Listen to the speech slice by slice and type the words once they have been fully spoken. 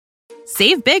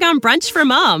Save big on brunch for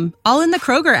mom, all in the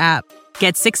Kroger app.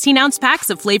 Get 16-ounce packs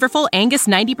of flavorful Angus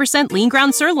 90% lean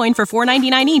ground sirloin for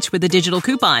 $4.99 each with a digital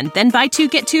coupon. Then buy 2,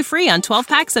 get 2 free on 12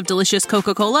 packs of delicious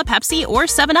Coca-Cola, Pepsi, or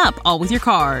 7-Up, all with your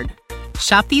card.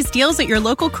 Shop these deals at your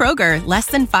local Kroger, less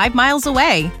than 5 miles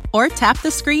away. Or tap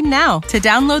the screen now to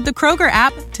download the Kroger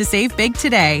app to save big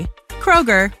today.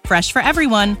 Kroger, fresh for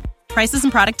everyone. Prices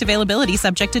and product availability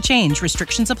subject to change.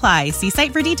 Restrictions apply. See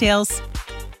site for details.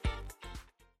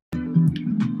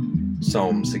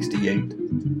 Psalm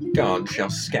 68. God shall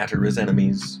scatter his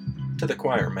enemies. To the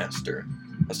choir master,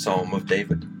 a psalm of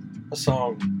David, a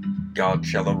song. God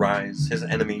shall arise, his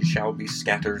enemies shall be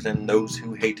scattered, and those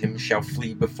who hate him shall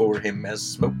flee before him. As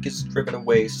smoke is driven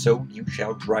away, so you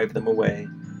shall drive them away.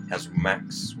 As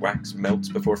wax melts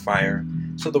before fire,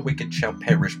 so the wicked shall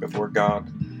perish before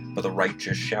God. But the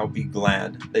righteous shall be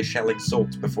glad, they shall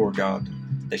exult before God.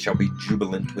 They shall be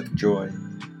jubilant with joy.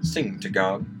 Sing to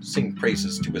God, sing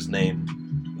praises to his name.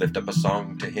 Lift up a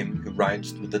song to him who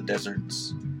rides through the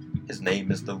deserts. His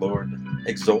name is the Lord,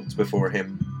 exult before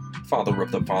him. Father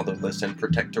of the fatherless and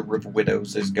protector of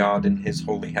widows is God in his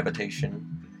holy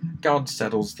habitation. God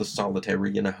settles the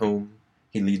solitary in a home.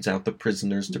 He leads out the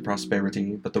prisoners to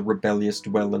prosperity, but the rebellious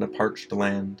dwell in a parched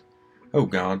land. O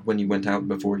God, when you went out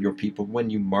before your people, when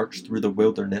you marched through the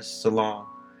wilderness, Selah.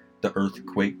 The earth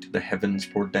quaked, the heavens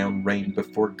poured down rain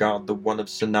before God, the one of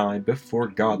Sinai, before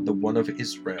God, the one of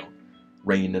Israel.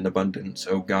 Rain in abundance,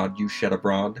 O God, you shed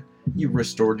abroad. You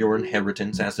restored your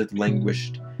inheritance as it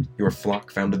languished. Your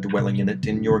flock found a dwelling in it.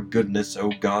 In your goodness, O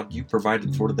God, you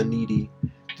provided for the needy.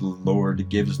 The Lord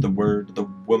gives the word. The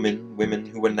women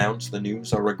who announce the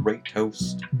news are a great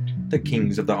host. The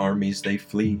kings of the armies, they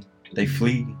flee. They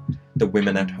flee. The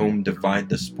women at home divide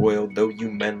the spoil, though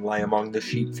you men lie among the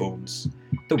sheepfolds.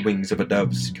 The wings of a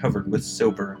dove's covered with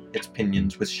silver, its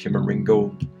pinions with shimmering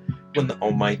gold. When the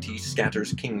Almighty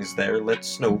scatters kings there, let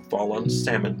snow fall on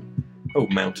salmon. O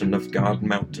mountain of God,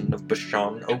 mountain of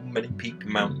Bashan, O many-peaked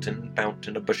mountain,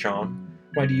 fountain of Bashan.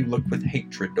 Why do you look with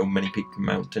hatred, O many-peaked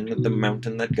mountain, at the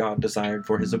mountain that God desired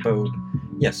for his abode?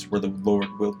 Yes, where the Lord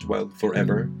will dwell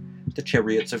forever. The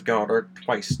chariots of God are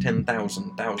twice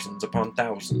 10,000, thousands upon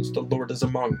thousands. The Lord is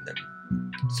among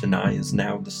them. Sinai is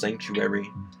now the sanctuary.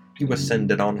 You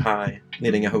ascended on high,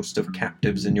 leading a host of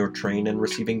captives in your train and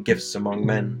receiving gifts among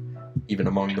men, even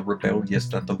among the rebellious,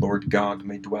 that the Lord God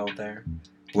may dwell there.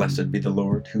 Blessed be the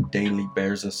Lord, who daily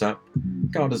bears us up.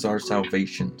 God is our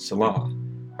salvation, Selah.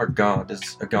 Our God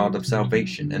is a God of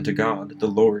salvation, and to God, the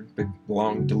Lord,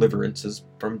 belong deliverances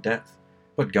from death.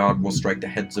 But God will strike the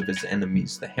heads of his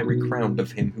enemies, the hairy crown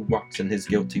of him who walks in his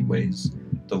guilty ways.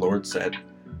 The Lord said,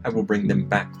 I will bring them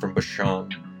back from Bashan.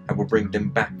 I will bring them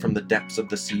back from the depths of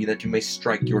the sea, that you may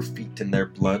strike your feet in their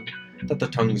blood, that the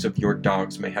tongues of your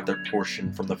dogs may have their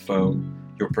portion from the foe.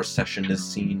 Your procession is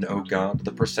seen, O God,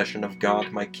 the procession of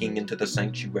God, my King, into the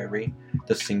sanctuary.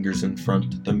 The singers in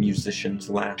front, the musicians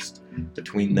last.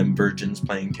 Between them virgins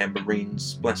playing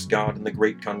tambourines. Bless God in the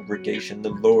great congregation, the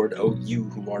Lord, O you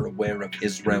who are aware of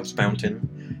Israel's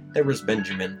fountain. There is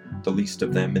Benjamin, the least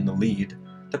of them, in the lead,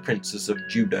 the princes of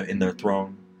Judah in their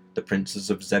throng, the princes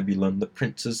of Zebulun, the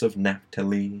princes of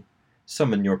Naphtali.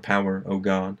 Summon your power, O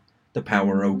God, the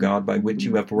power, O God, by which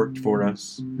you have worked for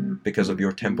us. Because of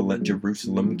your temple at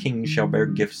Jerusalem, kings shall bear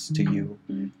gifts to you.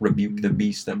 Rebuke the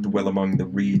beasts that dwell among the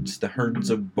reeds, the herds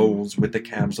of bulls with the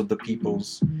calves of the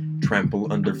peoples.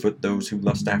 Trample underfoot those who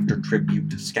lust after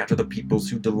tribute. Scatter the peoples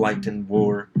who delight in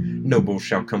war. Nobles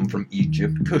shall come from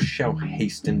Egypt. Cush shall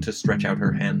hasten to stretch out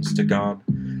her hands to God.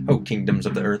 O kingdoms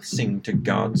of the earth, sing to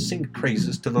God. Sing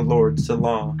praises to the Lord,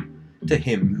 Selah. To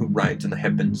him who rides in the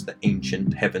heavens, the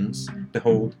ancient heavens.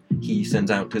 Behold, he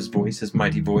sends out his voice, his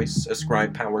mighty voice.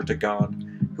 Ascribe power to God,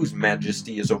 whose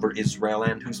majesty is over Israel,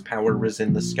 and whose power is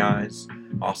in the skies.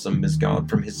 Awesome is God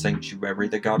from his sanctuary,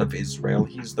 the God of Israel.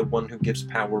 He is the one who gives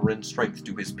power and strength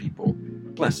to his people.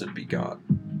 Blessed be God.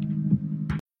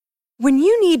 When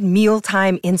you need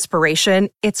mealtime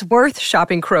inspiration, it's worth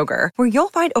shopping Kroger, where you'll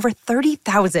find over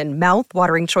 30,000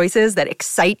 mouth-watering choices that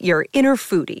excite your inner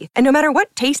foodie. And no matter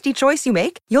what tasty choice you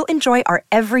make, you'll enjoy our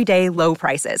everyday low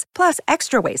prices, plus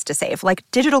extra ways to save, like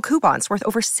digital coupons worth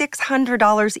over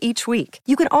 $600 each week.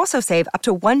 You can also save up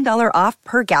to $1 off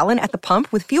per gallon at the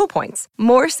pump with fuel points.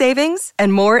 More savings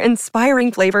and more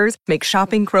inspiring flavors make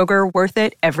shopping Kroger worth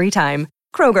it every time.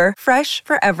 Kroger, fresh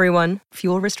for everyone.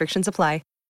 Fuel restrictions apply.